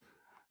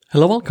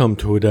Hello, welcome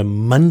to the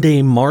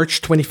Monday,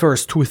 March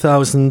 21st,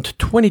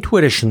 2022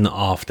 edition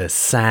of the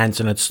SANS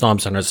Internet Storm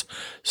Center's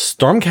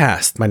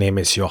StormCast. My name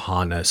is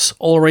Johannes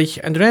Ulrich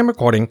and today I'm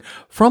recording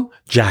from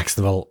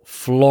Jacksonville,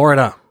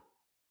 Florida.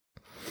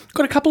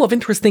 Got a couple of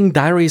interesting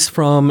diaries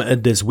from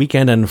this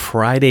weekend and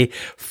Friday.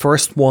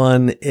 First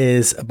one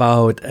is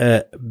about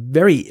a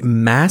very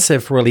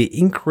massive, really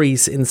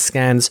increase in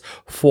scans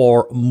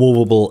for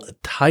movable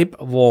type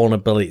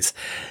vulnerabilities.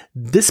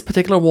 This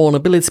particular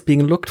vulnerability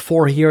being looked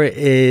for here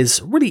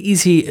is really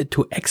easy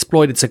to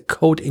exploit. It's a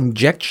code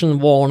injection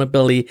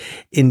vulnerability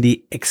in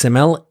the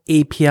XML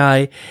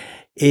API.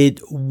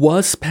 It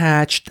was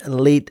patched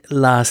late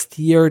last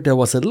year. There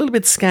was a little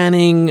bit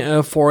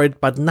scanning for it,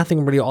 but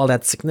nothing really all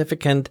that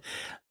significant.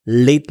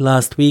 Late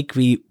last week,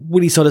 we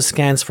really saw the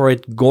scans for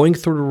it going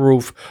through the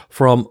roof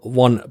from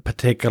one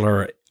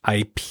particular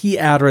IP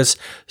address.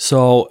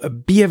 So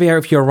be aware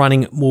if you're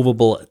running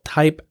movable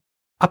type.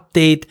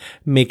 Update,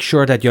 make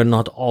sure that you're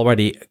not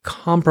already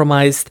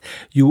compromised.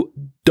 You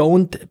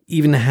don't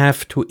even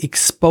have to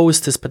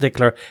expose this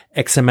particular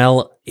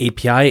XML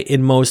API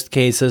in most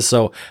cases,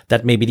 so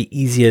that may be the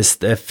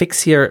easiest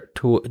fix here,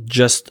 to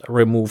just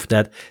remove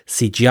that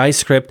CGI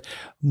script.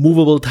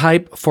 Movable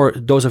type, for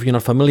those of you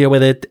not familiar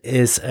with it,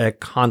 is a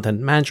content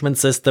management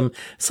system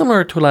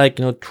similar to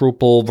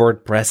Drupal,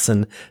 WordPress,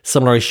 and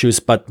similar issues,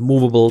 but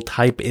movable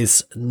type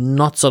is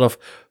not sort of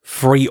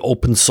free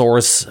open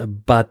source,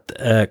 but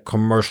a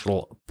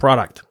commercial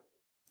product.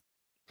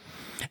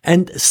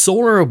 And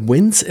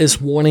SolarWinds is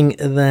warning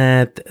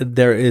that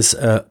there is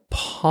a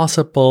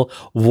possible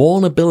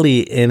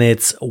vulnerability in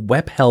its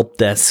web help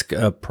desk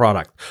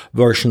product,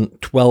 version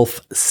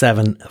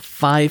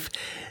 12.7.5.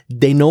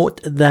 They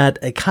note that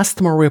a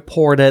customer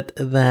reported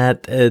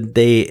that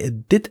they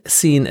did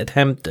see an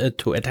attempt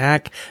to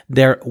attack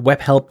their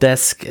web help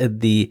desk.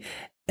 The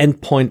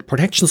endpoint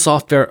protection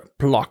software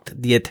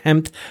blocked the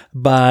attempt,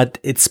 but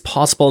it's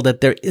possible that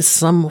there is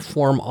some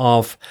form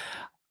of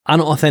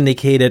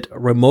unauthenticated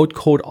remote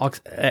code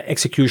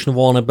execution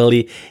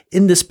vulnerability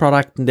in this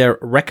product, and they're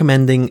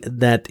recommending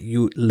that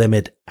you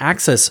limit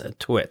access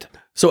to it.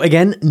 So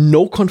again,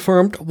 no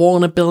confirmed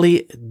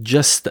vulnerability,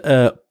 just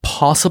a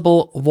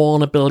possible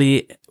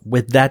vulnerability.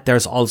 With that,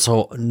 there's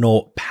also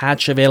no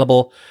patch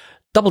available.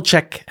 Double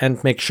check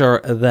and make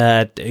sure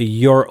that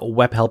your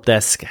web help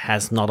desk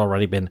has not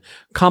already been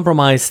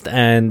compromised,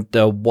 and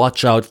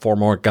watch out for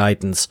more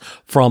guidance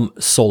from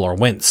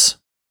SolarWinds.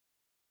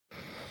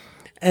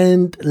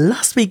 And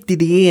last week,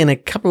 DDA and a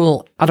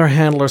couple other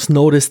handlers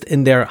noticed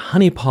in their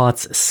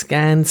honeypots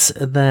scans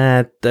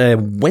that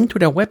went to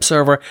their web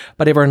server,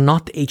 but they were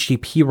not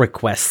HTTP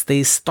requests.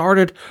 They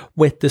started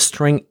with the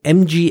string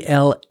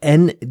MGLNDD,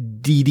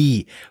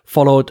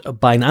 followed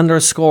by an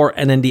underscore,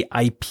 and then the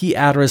IP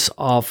address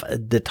of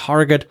the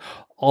target.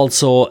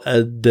 Also,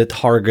 the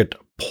target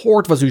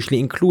port was usually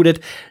included.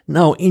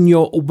 Now, in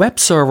your web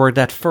server,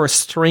 that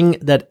first string,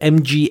 that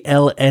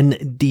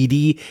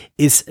MGLNDD,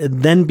 is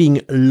then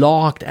being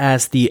logged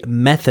as the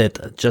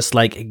method, just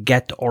like a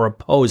get or a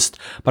post.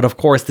 But of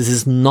course, this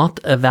is not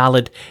a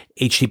valid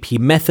HTTP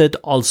method.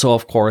 Also,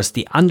 of course,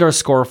 the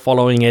underscore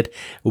following it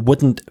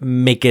wouldn't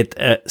make it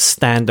a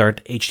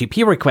standard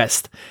HTTP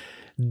request.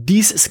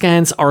 These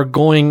scans are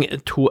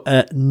going to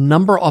a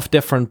number of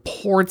different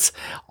ports.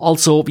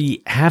 Also,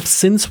 we have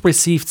since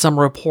received some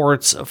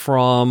reports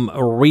from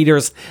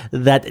readers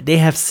that they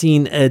have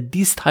seen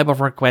these type of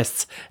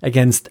requests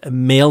against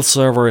mail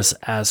servers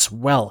as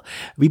well.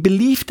 We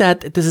believe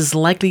that this is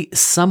likely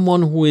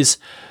someone who is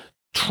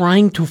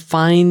trying to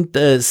find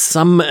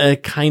some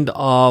kind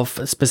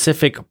of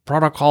specific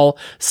protocol,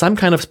 some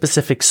kind of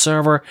specific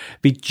server.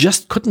 We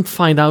just couldn't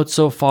find out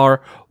so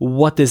far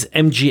what this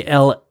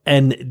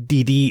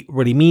MGLNDD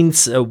really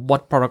means,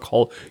 what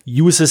protocol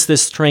uses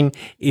this string.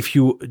 If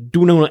you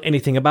do know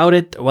anything about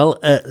it, well,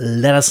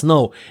 let us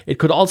know. It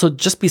could also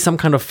just be some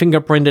kind of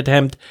fingerprint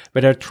attempt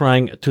where they're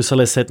trying to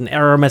solicit an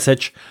error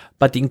message,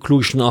 but the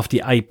inclusion of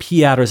the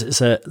IP address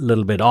is a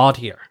little bit odd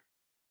here.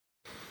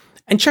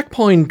 And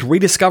Checkpoint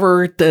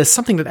rediscovered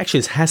something that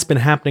actually has been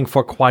happening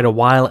for quite a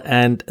while,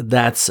 and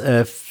that's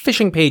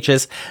phishing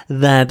pages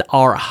that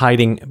are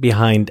hiding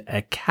behind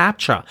a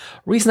CAPTCHA.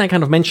 Reason I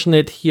kind of mention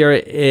it here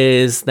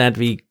is that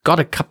we got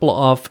a couple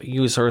of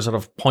users sort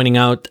of pointing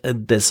out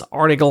this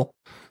article.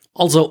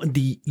 Also,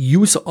 the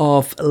use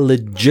of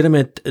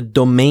legitimate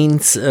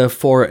domains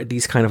for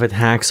these kind of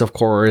attacks, of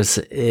course,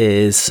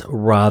 is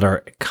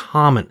rather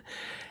common.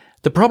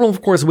 The problem,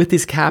 of course, with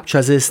these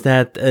CAPTCHAs is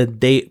that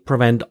they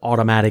prevent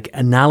automatic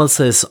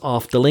analysis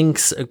of the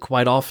links.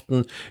 Quite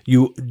often,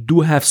 you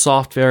do have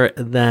software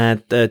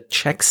that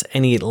checks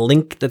any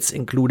link that's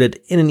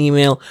included in an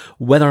email,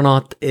 whether or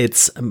not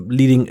it's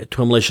leading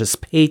to a malicious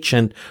page.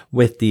 And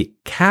with the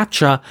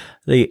CAPTCHA,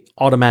 the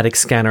automatic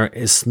scanner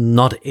is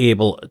not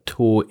able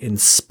to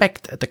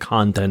inspect the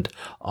content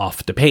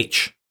of the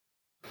page.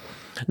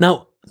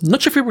 Now,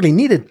 not sure if you really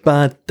need it,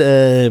 but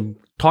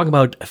talking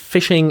about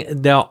phishing,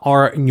 there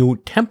are new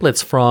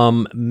templates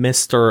from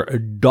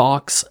Mr.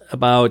 Docs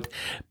about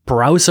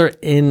browser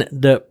in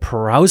the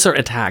browser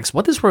attacks.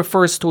 What this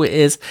refers to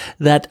is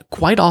that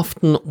quite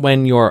often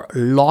when you're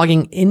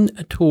logging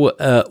into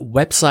a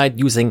website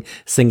using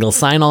single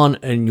sign-on,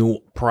 a new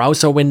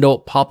browser window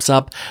pops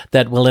up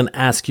that will then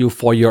ask you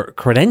for your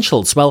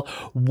credentials. Well,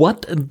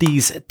 what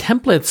these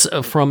templates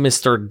from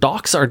Mr.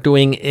 Docs are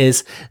doing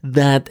is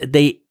that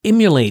they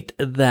emulate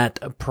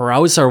that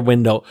browser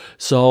window.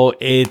 So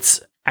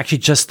it's actually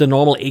just the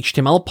normal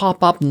HTML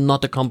pop-up,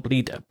 not a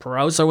complete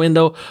browser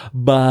window,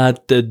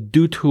 but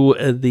due to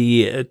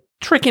the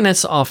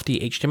trickiness of the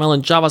HTML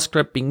and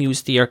JavaScript being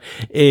used here,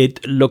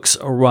 it looks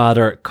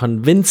rather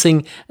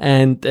convincing,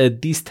 and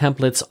these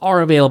templates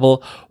are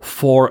available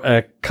for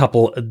a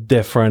couple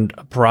different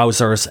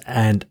browsers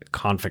and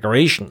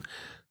configuration.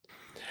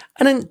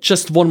 And then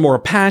just one more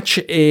patch.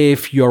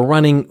 If you're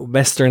running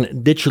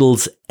Western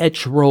Digital's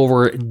Edge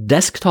Rover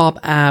desktop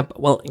app,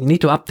 well, you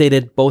need to update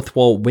it both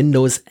for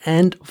Windows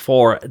and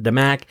for the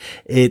Mac.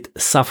 It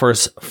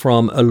suffers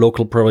from a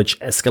local privilege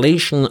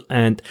escalation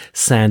and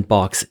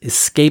sandbox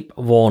escape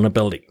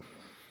vulnerability.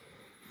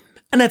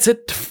 And that's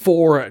it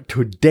for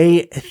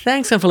today.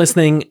 Thanks again for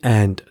listening,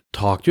 and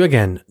talk to you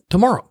again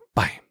tomorrow.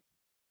 Bye.